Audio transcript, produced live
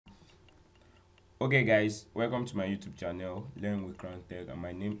Okay guys, welcome to my YouTube channel, Learn with Crown Tech, and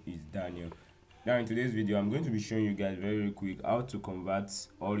my name is Daniel. Now in today's video, I'm going to be showing you guys very quick how to convert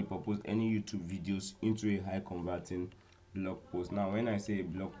or repurpose any YouTube videos into a high converting blog post. Now when I say a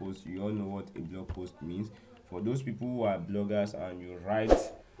blog post, you all know what a blog post means. For those people who are bloggers and you write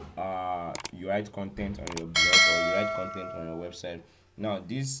content on your blog or you write content on your website. Now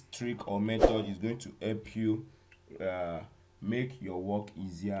this trick or method is going to help you make your work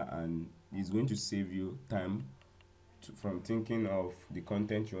easier, and it's going to save you time from thinking of the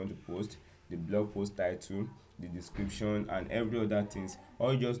content you want to post, the blog post title, the description, and every other things.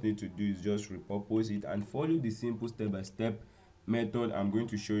 All you just need to do is just repurpose it and follow the simple step-by-step method I'm going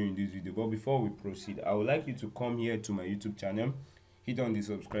to show you in this video. But before we proceed, I would like you to come here to my YouTube channel, hit on the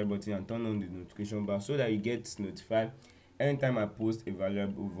subscribe button and turn on the notification bell so that you get notified anytime I post a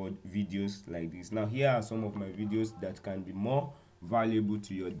valuable videos like this. Now here are some of my videos that can be more valuable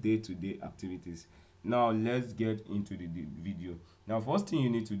to your day-to-day activities. Now let's get into the video. Now first thing you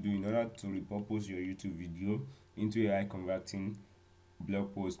need to do in order to repurpose your YouTube video into a high converting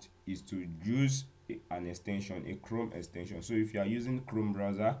blog post is to use an extension, a Chrome extension. So if you are using Chrome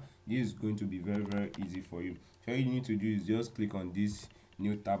browser, this is going to be very easy for you. So all you need to do is just click on this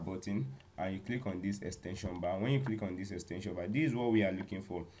new tab button and you click on this extension bar. When you click on this extension bar, this is what we are looking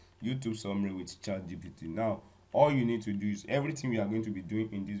for: YouTube summary with ChatGPT. Now all you need to do is everything we are going to be doing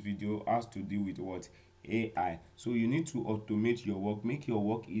in this video has to do with what? AI. So you need to automate your work, make your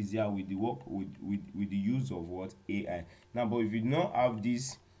work easier with the with the use of what? AI. Now but if you do not have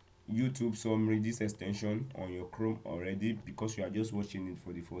this YouTube summary, this extension on your Chrome already, because you are just watching it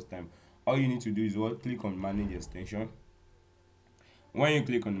for the first time, all you need to do is what? Click on manage extension. When you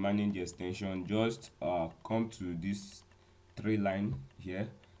click on manage extension, just come to this three line here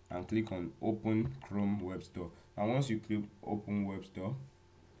and click on open Chrome web store. And once you click open web store,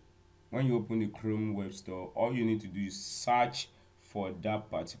 when you open the Chrome web store, all you need to do is search for that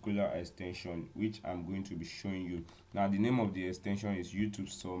particular extension which I'm going to be showing you. Now the name of the extension is YouTube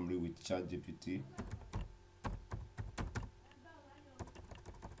summary with ChatGPT,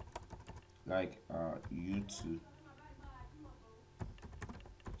 like YouTube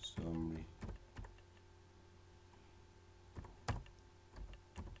summary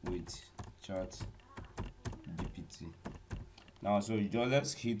with ChatGPT. Now so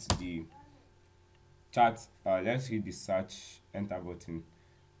let's hit the let's hit the search enter button,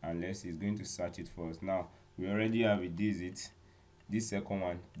 and it's going to search it for us. Now we already have it. This second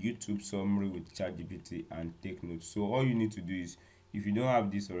one, YouTube summary with ChatGPT and take notes. So all you need to do is, if you don't have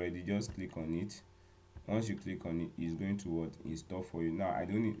this already, just click on it. Once you click on it, it's going to what? Install for you. Now I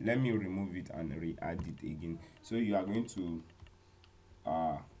don't need, let me remove it and re-add it again, so you are going to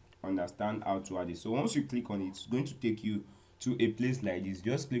understand how to add it. So once you click on it, it's going to take you to a place like this.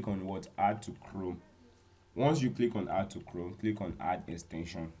 Just click on what? Add to Chrome. Once you click on add to Chrome, click on add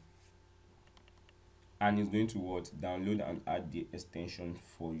extension, and it's going to what? Download and add the extension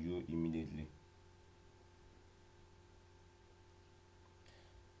for you immediately.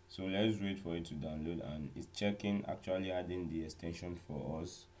 So let's wait for it to download, and it's checking, actually adding the extension for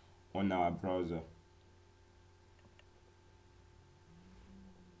us on our browser.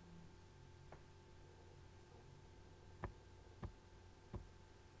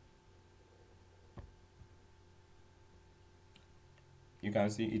 You can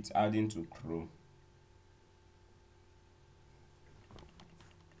see it's adding to Chrome.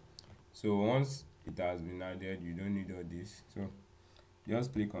 So once it has been added, you don't need all this. So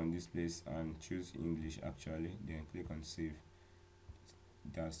just click on this place and choose English actually, then click on save.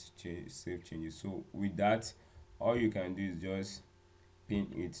 That's save changes. So with that, all you can do is just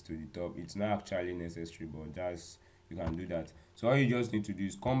pin it to the top. It's not actually necessary, but just you can do that. So all you just need to do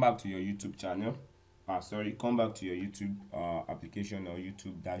is come back to your YouTube channel. Come back to your YouTube application or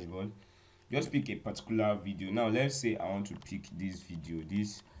YouTube dashboard. Just pick a particular video. Now let's say I want to pick this video,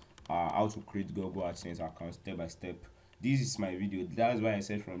 this how to create Google AdSense account step by step. This is my video. That's why I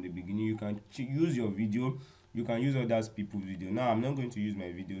said from the beginning, you can use your video, you can use other people's video. Now I'm not going to use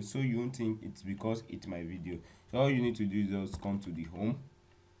my video, so you won't think it's because it's my video. So all you need to do is just come to the home.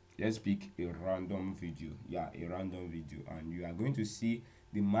 Let's pick a random video. Yeah, a random video, and you are going to see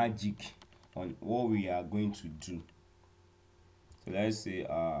the magic on what we are going to do. So let's say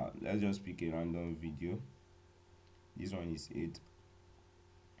let's just pick a random video. This one is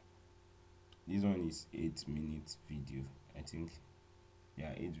 8 minutes video, I think.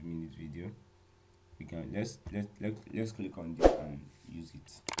 Yeah, 8 minutes video. We can let's click on this and use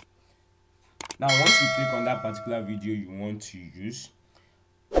it. Now once you click on that particular video you want to use,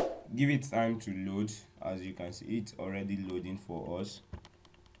 give it time to load. As you can see, it's already loading for us.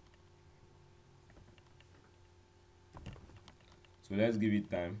 So let's give it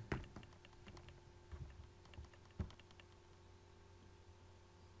time.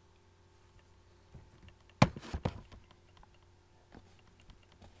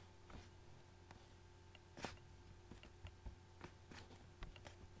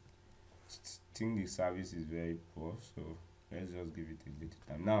 Think the service is very poor, so let's just give it a little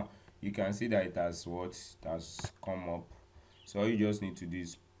time. Now you can see that it has come up. So all you just need to do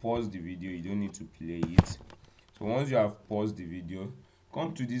is pause the video. You don't need to play it. So once you have paused the video,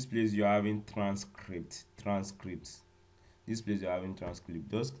 come to this place. You're having transcripts. This place you're having transcript.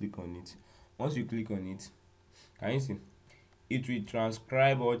 Just click on it. Once you click on it, can you see it will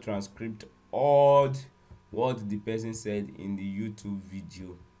transcribe or transcript all what the person said in the YouTube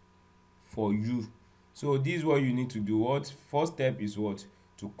video for you. So this is what you need to do. What first step is what?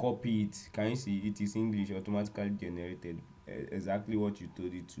 To copy it. Can you see it is English automatically generated, exactly what you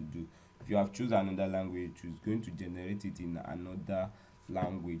told it to do. If you have chosen another language, it's going to generate it in another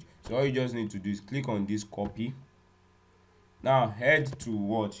language. So all you just need to do is click on this copy. Now head to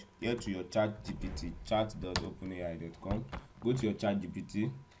what? Head to your chat GPT, chat.openai.com. Go to your chat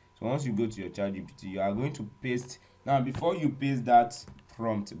GPT. So once you go to your chat GPT, you are going to paste. Now before you paste that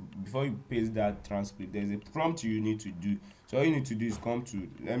prompt, before you paste that transcript, there's a prompt you need to do. So all you need to do is come to,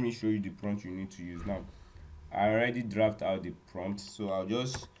 let me show you the prompt you need to use. Now I already draft out the prompt, so I'll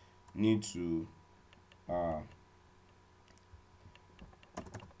just need to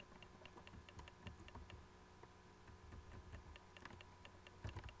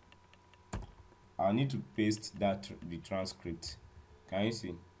I'll need to paste the transcript. Can you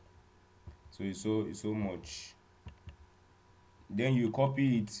see? So it's so much. Then you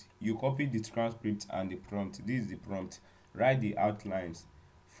copy it. You copy the transcript and the prompt. This is the prompt. Write the outlines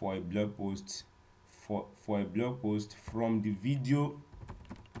for a blog post for a blog post from the video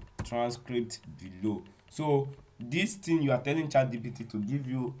transcript below. So this thing, you are telling ChatGPT to give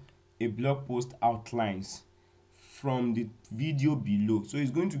you a blog post outlines from the video below. So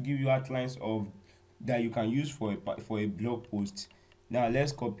it's going to give you outlines of that you can use for a blog post. Now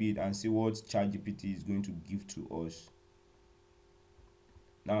let's copy it and see what ChatGPT is going to give to us.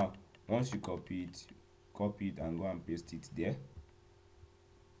 Now once you copy it and go and paste it there.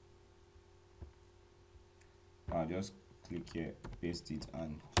 Now just click here, paste it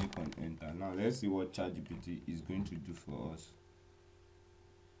and click on enter. Now let's see what ChatGPT is going to do for us.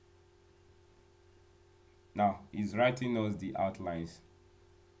 Now it's writing us the outlines.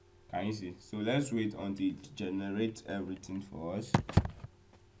 Can you see? So let's wait until it generates everything for us.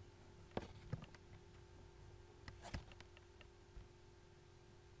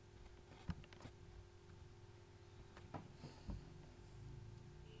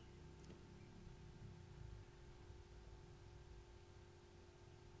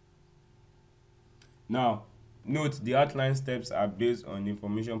 Now note the outline steps are based on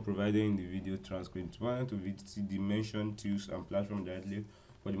information provided in the video transcript. Want to visit the mentioned tools and platform directly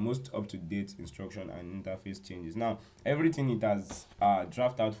for the most up-to-date instruction and interface changes. Now everything it has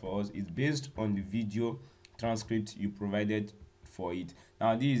drafted out for us is based on the video transcript you provided for it.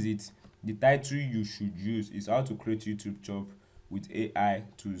 Now this is it. The title you should use is how to create YouTube shop with AI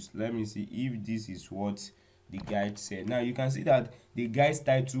tools. Let me see if this is what the guide said. Now you can see that the guide's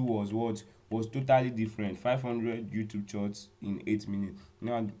title was totally different. 500 YouTube shorts in 8 minutes.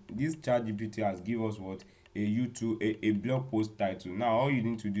 Now this ChatGPT has given us what? A blog post title. Now all you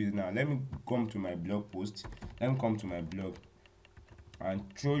need to do is, now let me come to my blog post. Let me come to my blog and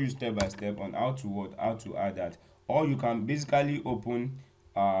show you step by step on how to add that. Or you can basically open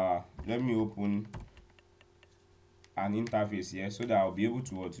let me open an interface here so that I'll be able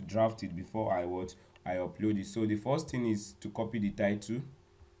to draft it before I upload it. So the first thing is to copy the title.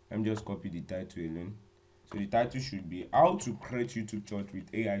 Let me just copy the title alone. So the title should be how to create YouTube short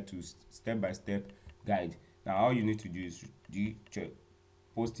with AI tools, step by step guide. Now all you need to do is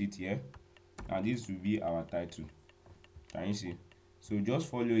post it here, and this will be our title. Can you see? So just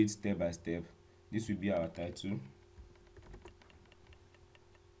follow it step by step. This will be our title.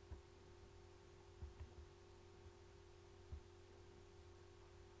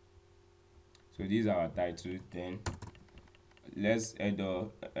 So this is our title. Then let's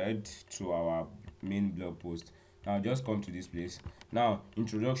add to our main blog post. Now just come to this place. Now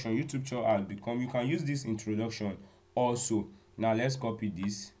introduction, YouTube short has become, you can use this introduction also. Now let's copy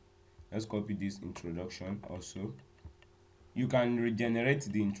this introduction also. You can regenerate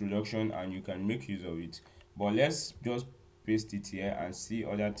the introduction and you can make use of it, but let's just paste it here and see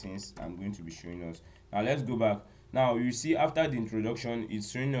other things I'm going to be showing us. Now let's go back. Now you see after the introduction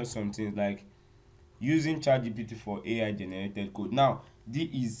it's showing us some things like using ChatGPT for AI generated code. Now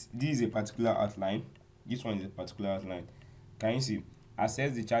this is a particular outline. This one is a particular outline. Can you see?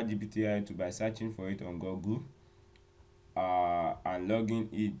 Access the ChatGPT AI tool by searching for it on Google and logging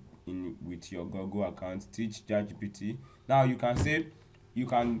it in with your Google account. Teach ChatGPT. Now you can say, you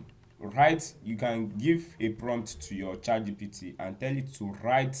can give a prompt to your ChatGPT and tell it to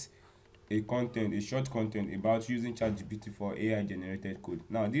write a short content about using ChatGPT for AI generated code.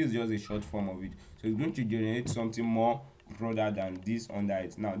 Now this is just a short form of it, so it's going to generate something more broader than this under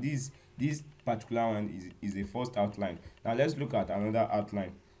it. Now this particular one is a first outline. Now let's look at another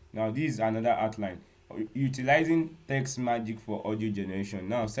outline. Now this is another outline. Utilizing text magic for audio generation.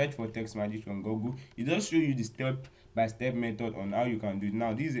 Now search for text magic on Google. It does show you the step by step method on how you can do it.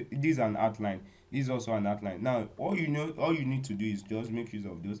 Now this is an outline. This is also an outline. Now all you need to do is just make use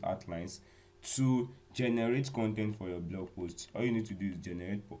of those outlines to generate content for your blog post. All you need to do is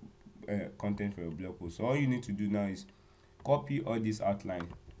generate content for your blog post. So all you need to do now is copy all this outline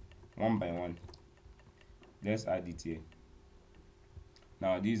one by one. Let's add it here.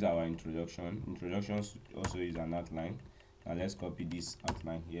 Now this is our introduction. Introduction also is an outline. Now let's copy this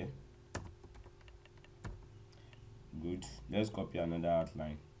outline here. Good. Let's copy another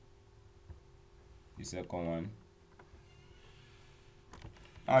outline. The second one.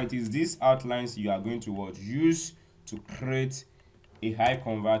 Now it is these outlines you are going to use to create a high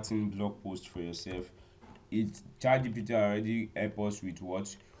converting blog post for yourself. ChatGPT already help us with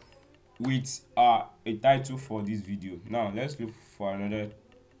what? With a title for this video. Now let's look for another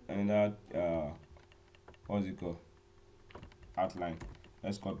what's it called? Outline.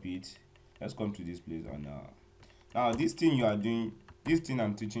 Let's copy it. Let's come to this place and now this thing you are doing, this thing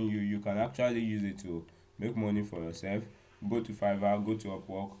I'm teaching you, you can actually use it to make money for yourself. Go to Fiverr, go to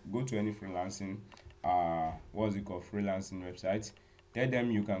Upwork, go to any freelancing freelancing website. Tell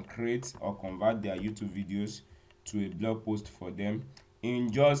them you can create or convert their YouTube videos to a blog post for them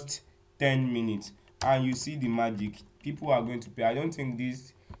in just 10 minutes, and you see the magic. People are going to pay. I don't think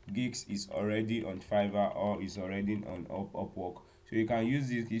this gigs is already on Fiverr or is already on Upwork, so you can use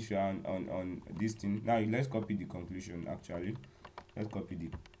this if you're on this thing. Now let's copy the conclusion. Actually, let's copy the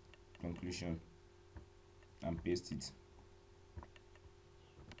conclusion and paste it.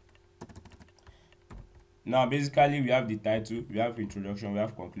 Now basically we have the title, we have introduction, we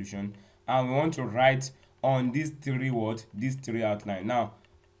have conclusion, and we want to write on these three outline. Now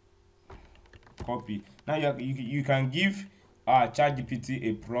copy. Now you can give ChatGPT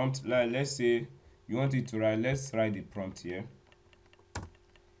a prompt. Let's say you want it to write. Let's write the prompt here.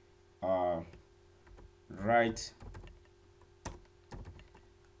 Write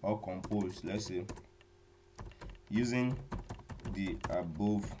or compose, let's say, using the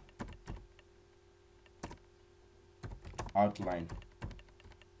above outline.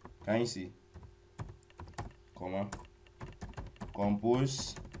 Can you see? Comma.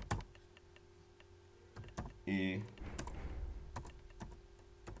 Compose a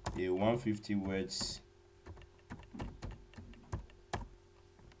 150 words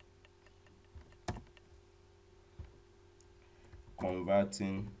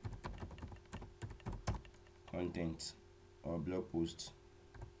converting content or blog post.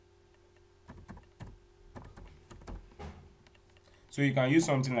 So you can use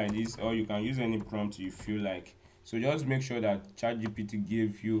something like this, or you can use any prompt you feel like. So just make sure that ChatGPT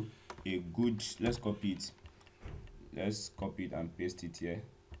gave you a good. Let's copy it and paste it here.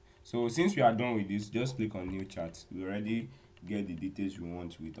 So since we are done with this, just click on new chat. We already get the details we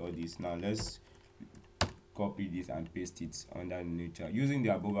want with all this. Now let's copy this and paste it under the new chat using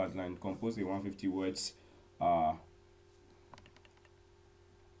the above outline. Compose a 150 words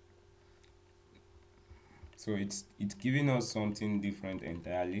so it's giving us something different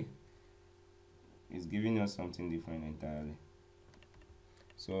entirely. It's giving us something different entirely.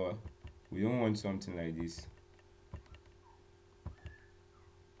 So we don't want something like this.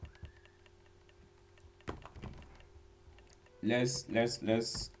 Let's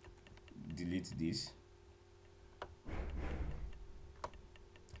delete this.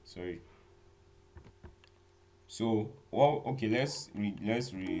 Sorry. So okay, let's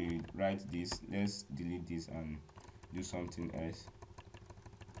rewrite this. Let's delete this and do something else.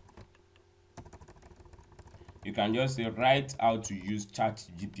 You can just say write how to use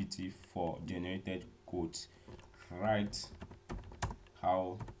ChatGPT for generated quotes. Write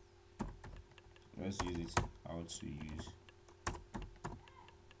how. Let's use it. How to use.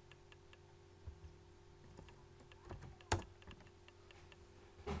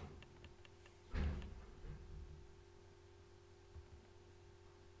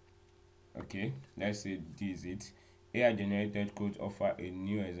 Okay, let's say this is it. AI generated code offer a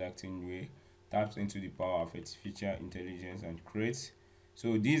new exacting way, taps into the power of artificial intelligence and creates.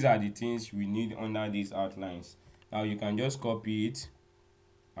 So these are the things we need under these outlines. Now you can just copy it,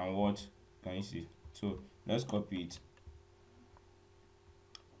 and what can you see? So let's copy it.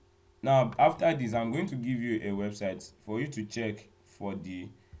 Now after this, I'm going to give you a website for you to check for the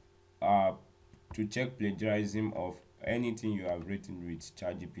uh to check plagiarism of anything you have written with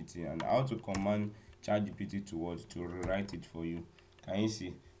ChatGPT, and how to command ChatGPT to what to rewrite it for you. Can you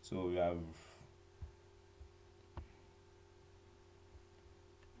see? So we have,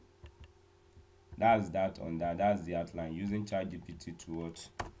 that's that on that. That's the outline using ChatGPT to what.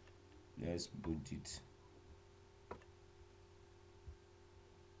 Let's put it.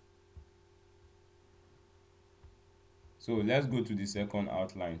 So let's go to the second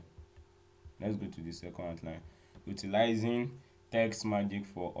outline. Let's go to the second outline. Utilizing text magic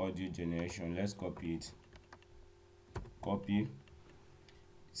for audio generation. Let's copy it. Copy.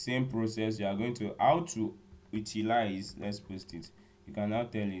 Same process. You are going to how to utilize. Let's post it. You can now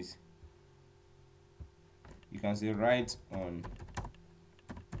tell it. You can say write on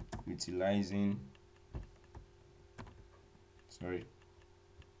utilizing. Sorry.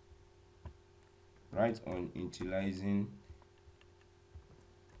 Write on utilizing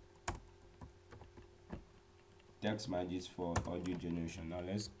text magic for audio generation. Now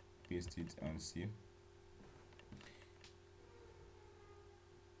let's paste it and see.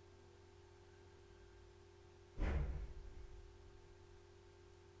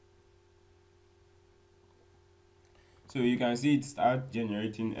 So you can see it start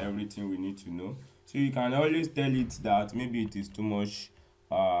generating everything we need to know. So you can always tell it that maybe it is too much,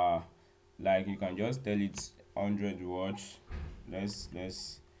 like you can just tell it 100 words. Let's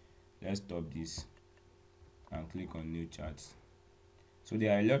stop this and click on new charts. So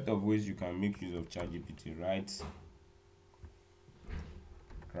there are a lot of ways you can make use of ChatGPT. Write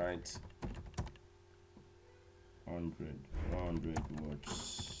 100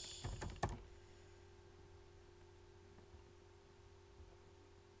 words.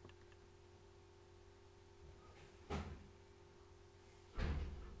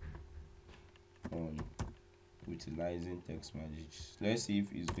 On utilizing text magic. Let's see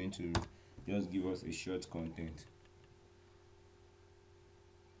if it's going to just give us a short content.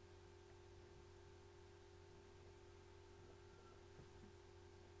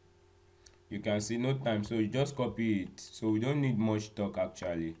 You can see no time, so you just copy it. So we don't need much talk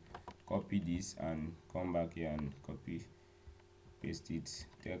actually. Copy this and come back here and copy, paste it,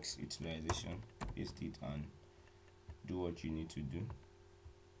 text utilization, paste it and do what you need to do.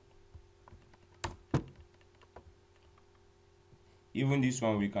 Even this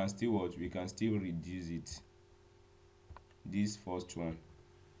one we can still what, we can still reduce it. This first one,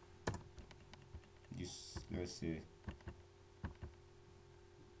 this, let's say,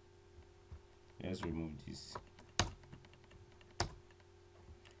 let's remove this.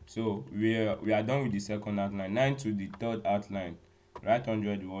 So we are done with the second outline. Now to the third outline. Write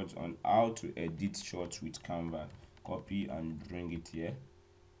 100 words on how to edit shorts with Canva. Copy and bring it here,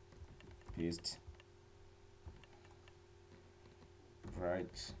 paste.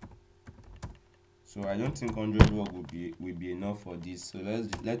 Right, so I don't think 100 words will be enough for this, so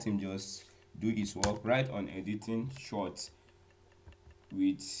let him just do his work. Write on editing shorts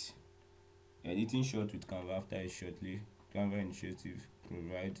with Canva. After it shortly, Canva initiative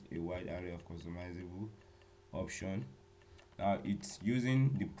provide a wide array of customizable option. Now it's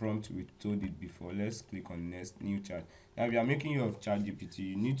using the prompt we told it before. Let's click on next, new chat. Now if you are making use of ChatGPT,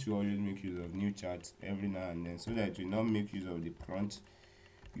 you need to always make use of new chat every now and then, so that it will not make use of the prompt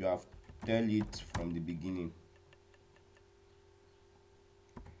you have tell it from the beginning.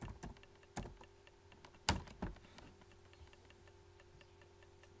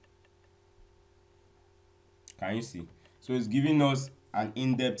 Can you see? So it's giving us an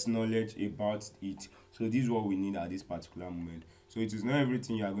in-depth knowledge about it. So this is what we need at this particular moment. So it is not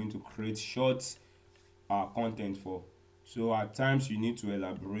everything you are going to create short content for. So at times you need to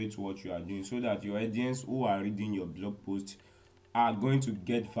elaborate what you are doing, so that your audience who are reading your blog post are going to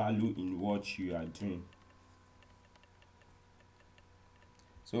get value in what you are doing.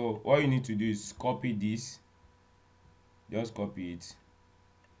 So all you need to do is copy this, just copy it,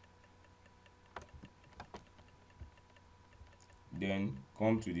 then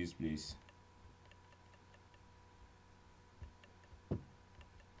come to this place.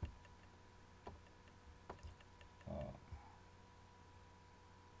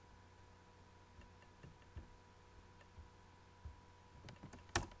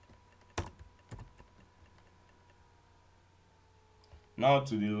 Now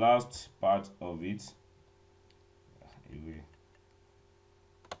to the last part of it.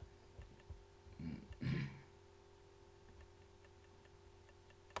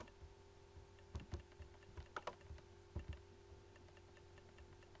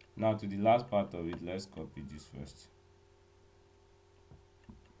 Now to the last part of it, let's copy this first.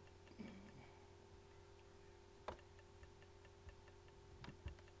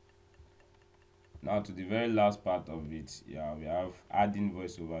 Now to the very last part of it, yeah, we have adding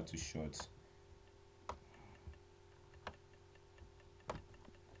voiceover to short.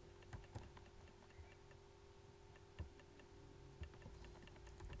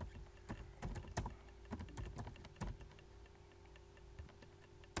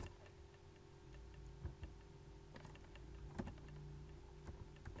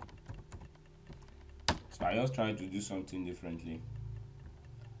 So I just trying to do something differently.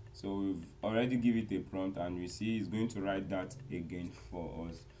 So we've already give it a prompt and we see it's going to write that again for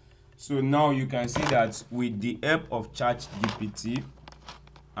us. So now you can see that with the help of ChatGPT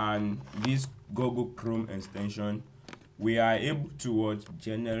and this Google Chrome extension, we are able to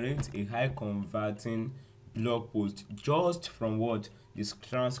generate a high converting blog post just from this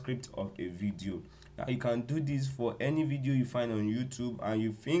transcript of a video. Now you can do this for any video you find on YouTube and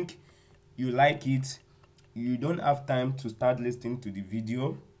you think you like it. You don't have time to start listening to the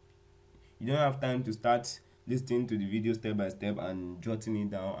video. You don't have time to start listening to the video step by step and jotting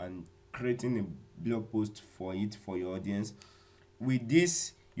it down and creating a blog post for it for your audience. With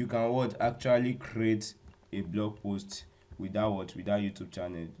this, you can actually create a blog post without YouTube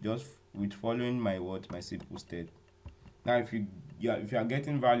channel, just with following my simple step. Now if you are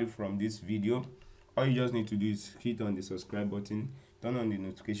getting value from this video, all you just need to do is hit on the subscribe button, turn on the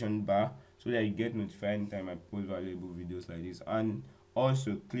notification bar so that you get notified anytime I post valuable videos like this, and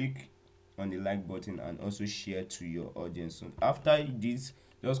also click on the like button and also share to your audience. So after this,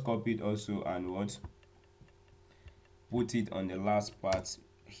 just copy it also and put it on the last part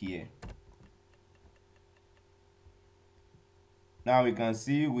here. Now we can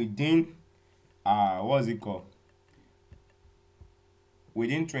see within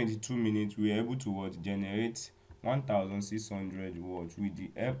within 22 minutes we are able to generate 1,600 words with the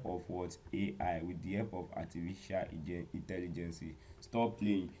help of AI, with the help of artificial intelligence. Stop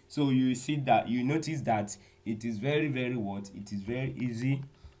playing. So you see that, you notice that it is very it is very easy,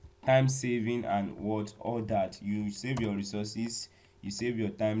 time saving, and all that. You save your resources, you save your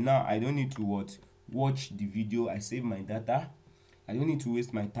time. Now I don't need to watch the video. I save my data. I don't need to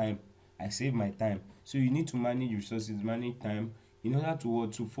waste my time. I save my time. So you need to manage resources, manage time, in order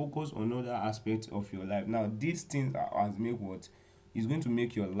to focus on other aspects of your life. Now these things has make is going to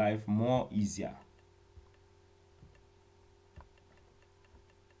make your life more easier.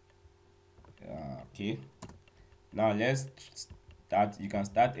 Okay, now let's start. You can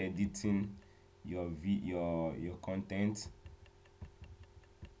start editing your content.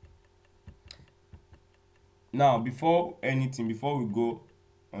 Now before we go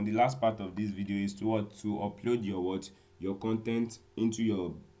on, the last part of this video is to upload your content into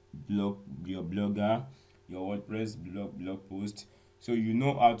your blogger, your WordPress blog post. So you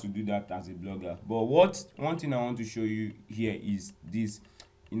know how to do that as a blogger. But one thing I want to show you here is this.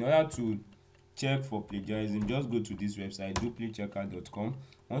 In order to check for plagiarism, just go to this website, duplicchecker.com.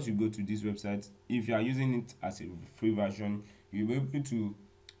 Once you go to this website, if you are using it as a free version, you'll be able to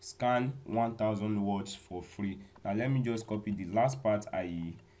scan 1,000 words for free. Now let me just copy the last part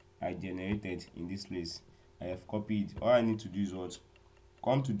I generated in this place. I have copied. All I need to do is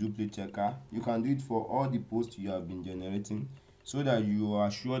come to duplicate checker. You can do it for all the posts you have been generating, so that you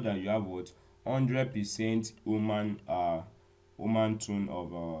are sure that you have 100% human tone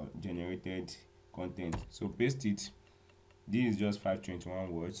of generated content. So paste it. This is just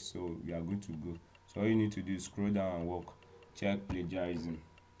 521 words, so we are good to go. So all you need to do is scroll down and check plagiarism.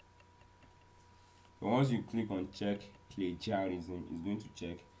 So once you click on check plagiarism, it's going to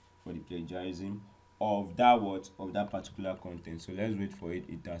check for the plagiarism of that particular content. So let's wait for it.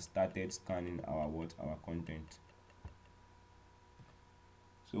 It has started scanning our content.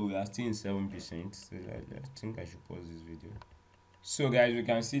 So we are still in 7%. So I think I should pause this video. So guys, we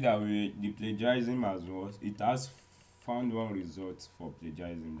can see that the plagiarism as it has found one result for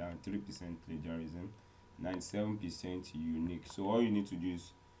plagiarism, down 3% plagiarism, 97% unique. So all you need to do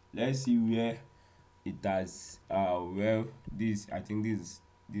is, let's see where it has I think this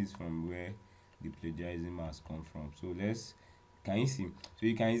is from where the plagiarism has come from. So can you see? So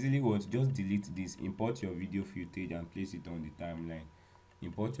you can easily just delete this, import your video footage and place it on the timeline.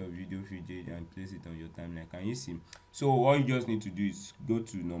 Import your video footage and place it on your timeline. Can you see? So all you just need to do is go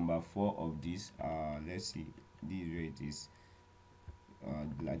to number 4 of this. Let's see, this is where it is.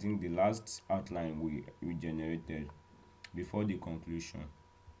 I think the last outline we generated before the conclusion.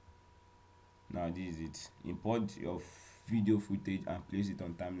 Now this is it. Import your video footage and place it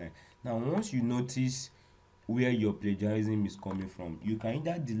on timeline. Now once you notice where your plagiarism is coming from. You can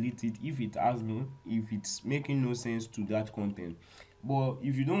either delete it if it's making no sense to that content. But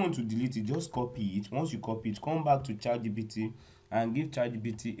if you don't want to delete it, just copy it. Once you copy it, come back to ChatGPT and give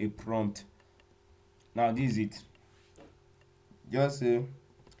ChatGPT a prompt. Now this is it. Just say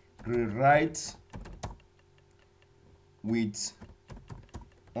rewrite with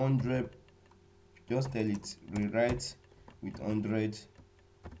 100, just tell it rewrite with 100%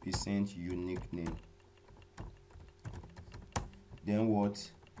 unique name. Then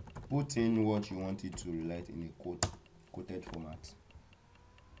what? Put in what you want it to rewrite in a quoted format.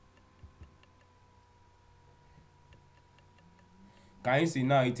 Can you see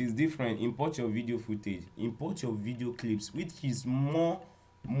now it is different? Import your video footage, import your video clips, which is more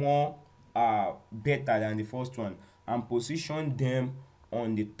better than the first one, and position them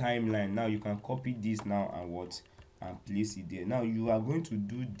on the timeline. Now you can copy this now and place it there. Now you are going to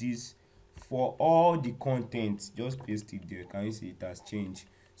do this for all the content. Just paste it there. Can you see it has changed?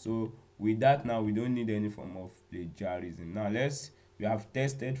 So with that, now we don't need any form of plagiarism. Now we have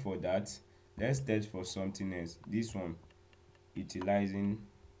tested for that. Let's test for something else. This one, utilizing,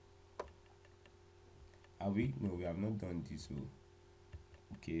 we have not done this. So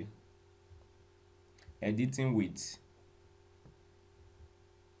okay, editing with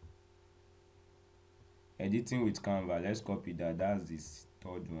Canva. Let's copy that. That's this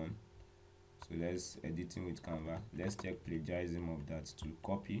third one. So let's editing with Canva. Let's check plagiarism of that to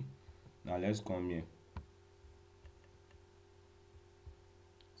copy. Now let's come here.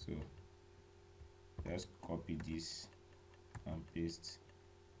 So let's copy this and paste.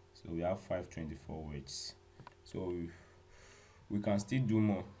 So we have 524 words. So we can still do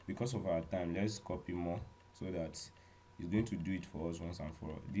more because of our time. Let's copy more so that it's going to do it for us once and for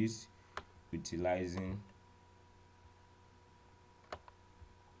all. This utilizing,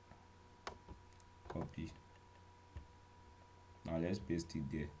 copy. Now let's paste it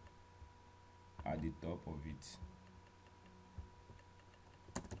there at the top of it.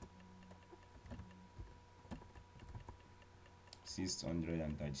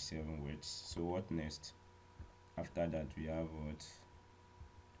 (637 words). So what next? After that we have what?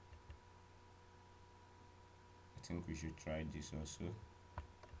 I think we should try this also.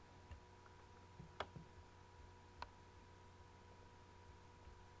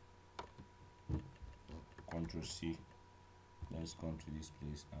 Ctrl C. Let's come to this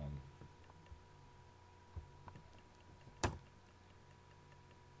place and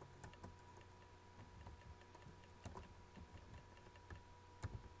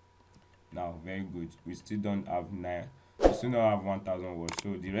now very good. We still don't have we still don't have 1000 words.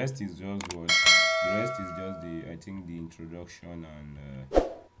 So the rest is just what? The rest is just the introduction and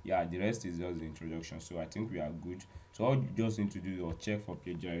yeah, the rest is just the introduction. So I think we are good. So all you just need to do is check for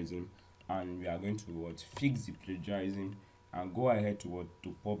plagiarism, and we are going to fix the plagiarism and go ahead to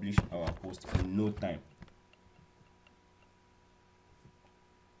publish our post in no time.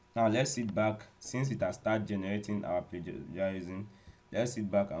 Now let's sit back. Since it has started generating our plagiarism, let's sit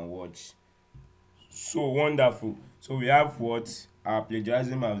back and watch. So wonderful. So we have our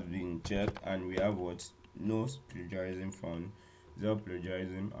plagiarism has been checked, and we have no plagiarism found, 0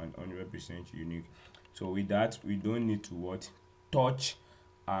 plagiarism, and 100% unique. So with that, we don't need to touch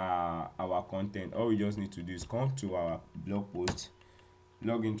our content. All we just need to do is come to our blog post,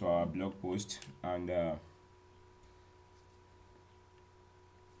 log into our blog post, and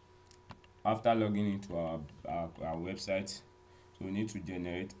after logging into our website, so we need to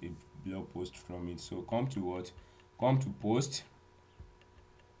generate a blog post from it. So come to post,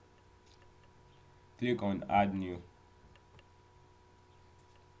 click on add new.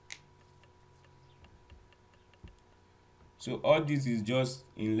 So all this is just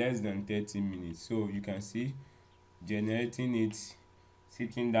in less than 30 minutes. So you can see generating it,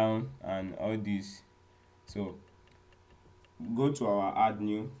 sitting down, and all this. So go to our add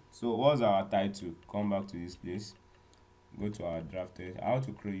new. So what's our title? Come back to this place, go to our drafted, how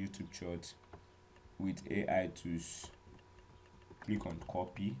to create YouTube shorts with AI tools. Click on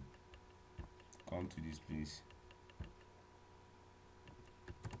copy, come to this place,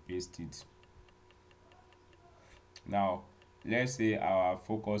 paste it. Now let's say our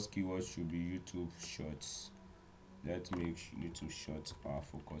focus keywords should be YouTube shorts. Let's make YouTube shorts our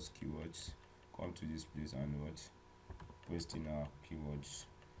focus keywords. Come to this place and paste in our keywords.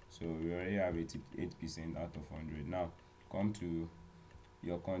 So we already have 88% out of 100. Now come to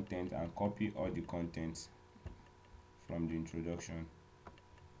your content and copy all the content from the introduction.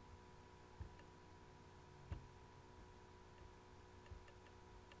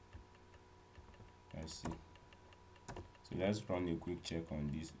 Let's see. So let's run a quick check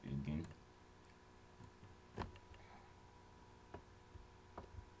on this again.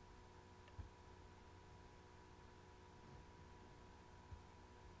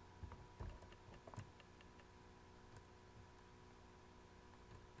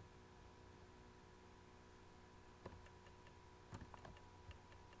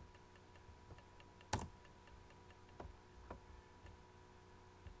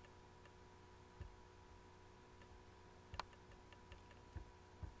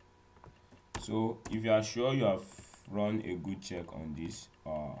 So if you are sure you have run a good check on this,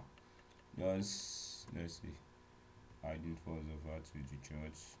 just let's see, adding voiceover to the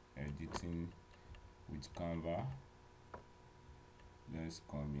church, editing with Canva. Let's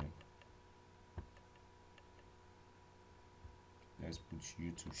come here. Let's put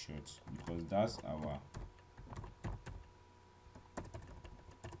YouTube Shorts because that's our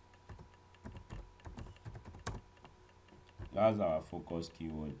focus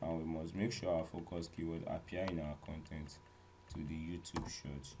keyword, and we must make sure our focus keyword appear in our content to the YouTube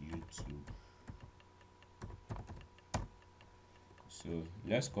Shorts. YouTube. So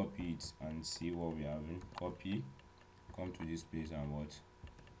let's copy it and see what we have. Copy, come to this place and what,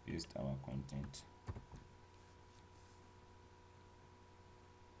 paste our content.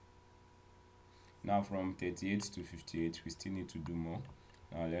 Now from 38 to 58, we still need to do more.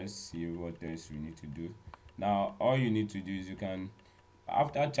 Now let's see what else we need to do. Now all you need to do is you can,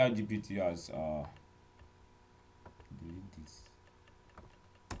 after ChatGPT has delete this.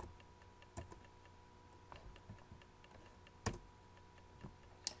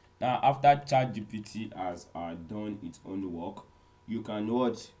 Now after ChatGPT has done its own work, you can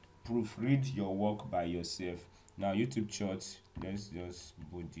proofread your work by yourself. Now YouTube Shorts, let's just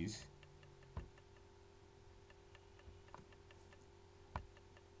put this.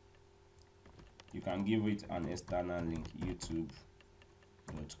 You can give it an external link,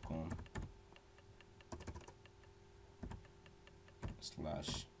 youtube.com/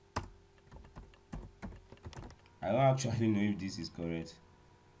 I don't actually know if this is correct.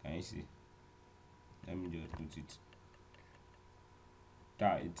 Can you see? Let me just put it.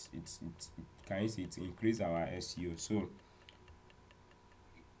 That can you see it increase our SEO? So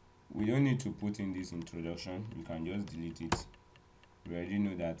we don't need to put in this introduction. You can just delete it. We already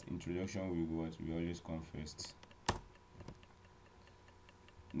know that introduction will always come first.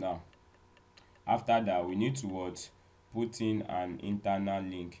 Now after that, we need to put in an internal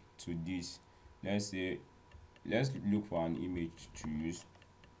link to this. Let's look for an image to use.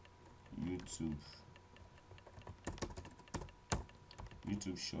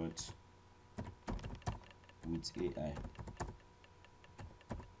 YouTube Shorts with AI.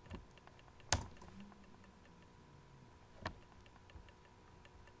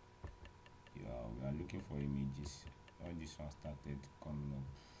 We are looking for images. All this one started coming up.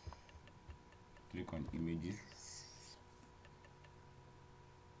 Click on images.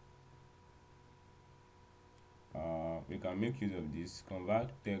 We can make use of this.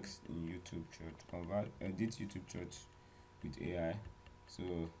 Convert text in YouTube Short. Edit YouTube Short with AI. So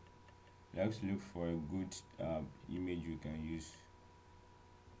let's look for a good image you can use.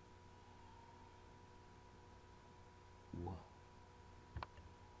 Wow.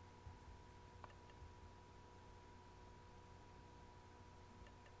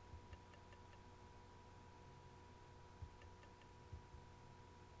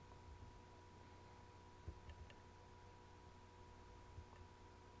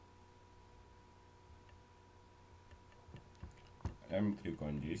 Let me click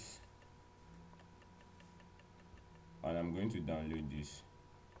on this and I'm going to download this.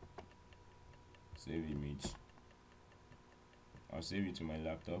 Save image. I'll save it to my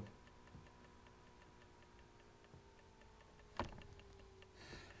laptop.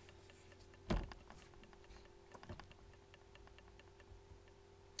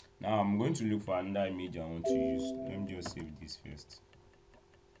 Now I'm going to look for another image I want to use. Let me just save this first.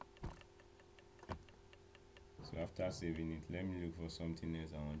 So after saving it, let me look for something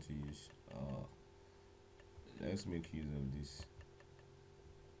else I want to use. Let's make use of this.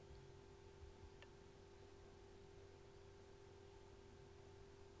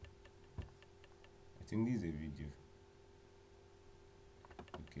 I think this is a video.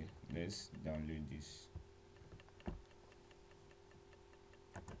 Okay, let's download this.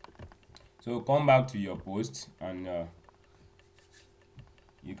 So come back to your post and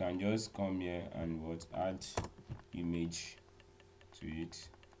you can just come here and add image to it.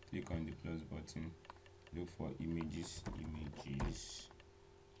 Click on the plus button, look for images,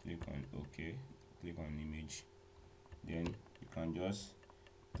 click on OK, click on image, then you can just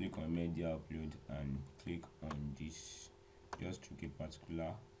click on media upload and click on this. Just choose a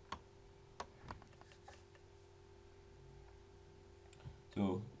particular.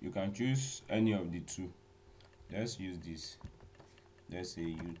 So you can choose any of the two. Let's use this. Let's say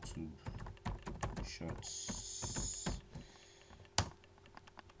YouTube Shorts.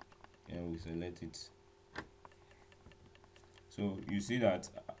 And we select it. So you see that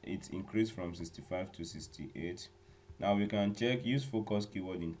it increased from 65 to 68. Now we can check use focus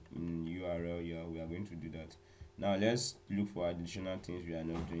keyword in URL. Yeah, we are going to do that. Now let's look for additional things we are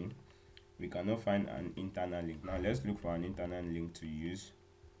not doing. we cannot find an internal link. Now let's look for an internal link to use.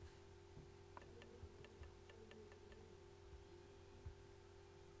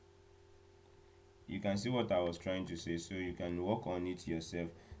 You can see what I was trying to say, so you can work on it yourself.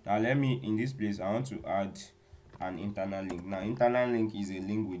 Now let me, in this place, I want to add an internal link. Now internal link is a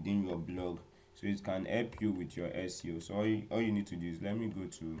link within your blog, so it can help you with your SEO. So all you need to do is, let me go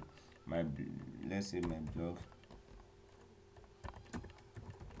to my, let's say my blog.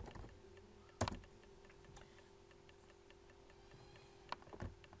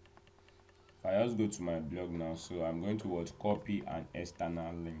 I just go to my blog now, so I'm going to copy an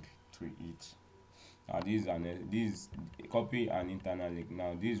external link to it. Now this copy an internal link.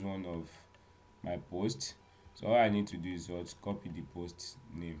 Now this is one of my posts, so all I need to do is copy the post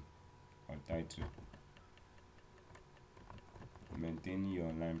name or title, maintaining your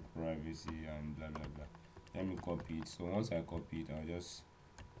online privacy and blah blah blah. Let me copy it. So once I copy it, I'll just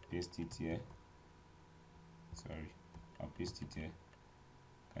paste it here. Sorry, I'll paste it here.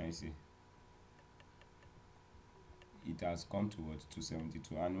 Can you see? It has come to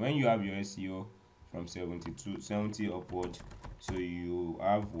 272. And when you have your SEO from 70 upward, so you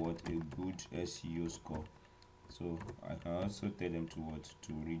have a good SEO score. So I can also tell them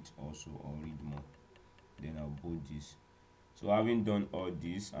to read also, or read more. Then I'll bold this. So having done all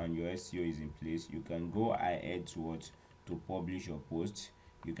this and your SEO is in place, you can go ahead to publish your post.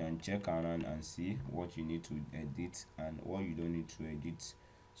 You can check around and see what you need to edit and what you don't need to edit.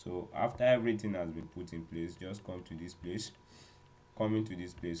 So after everything has been put in place, just come to this place. Come into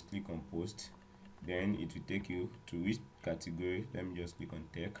this place, click on post. Then it will take you to which category. Let me just click on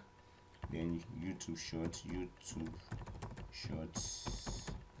tech. Then YouTube Shorts,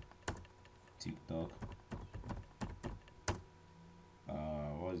 TikTok.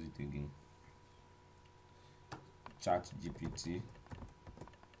 What is it again? Chat GPT.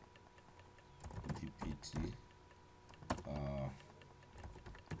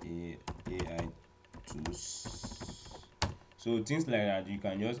 AI tools. So things like that, you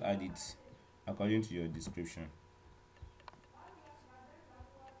can just add it according to your description.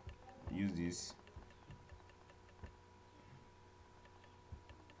 Use this.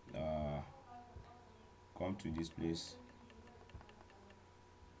 Come to this place.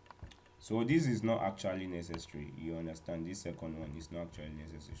 So this is not actually necessary. You understand? This second one is not actually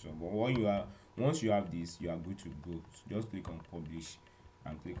necessary. So, but once you have this, you are good to go. So just click on publish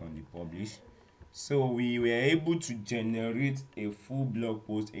and click on the publish. So we were able to generate a full blog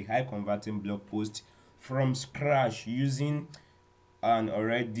post, a high converting blog post from scratch using an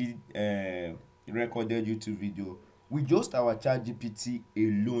already recorded YouTube video with just our ChatGPT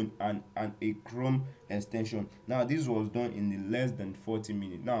alone and a Chrome extension. Now this was done in less than 40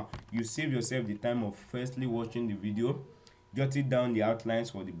 minutes. Now you save yourself the time of firstly watching the video, jotting down the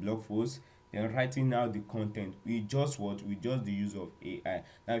outlines for the blog post, then writing out the content with just the use of AI.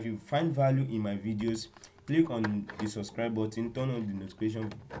 Now if you find value in my videos, click on the subscribe button, turn on the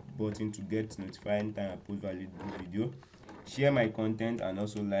notification button to get notified anytime I post valid video, share my content and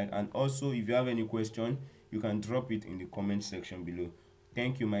also like. And also if you have any question, you can drop it in the comment section below.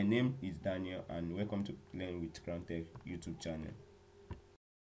 Thank you. My name is Daniel and welcome to Learn with Crown Tech YouTube channel.